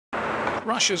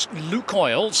Russia's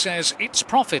Lukoil says its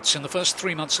profits in the first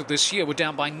 3 months of this year were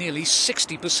down by nearly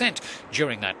 60%.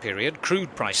 During that period,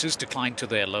 crude prices declined to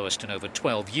their lowest in over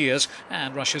 12 years,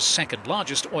 and Russia's second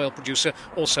largest oil producer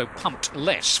also pumped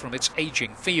less from its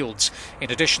aging fields.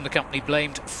 In addition, the company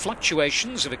blamed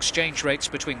fluctuations of exchange rates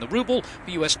between the ruble,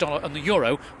 the US dollar and the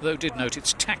euro, though did note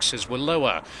its taxes were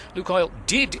lower. Lukoil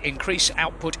did increase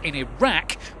output in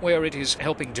Iraq, where it is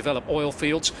helping develop oil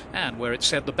fields, and where it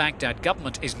said the Baghdad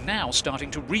government is now starting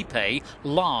to repay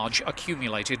large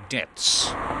accumulated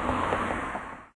debts.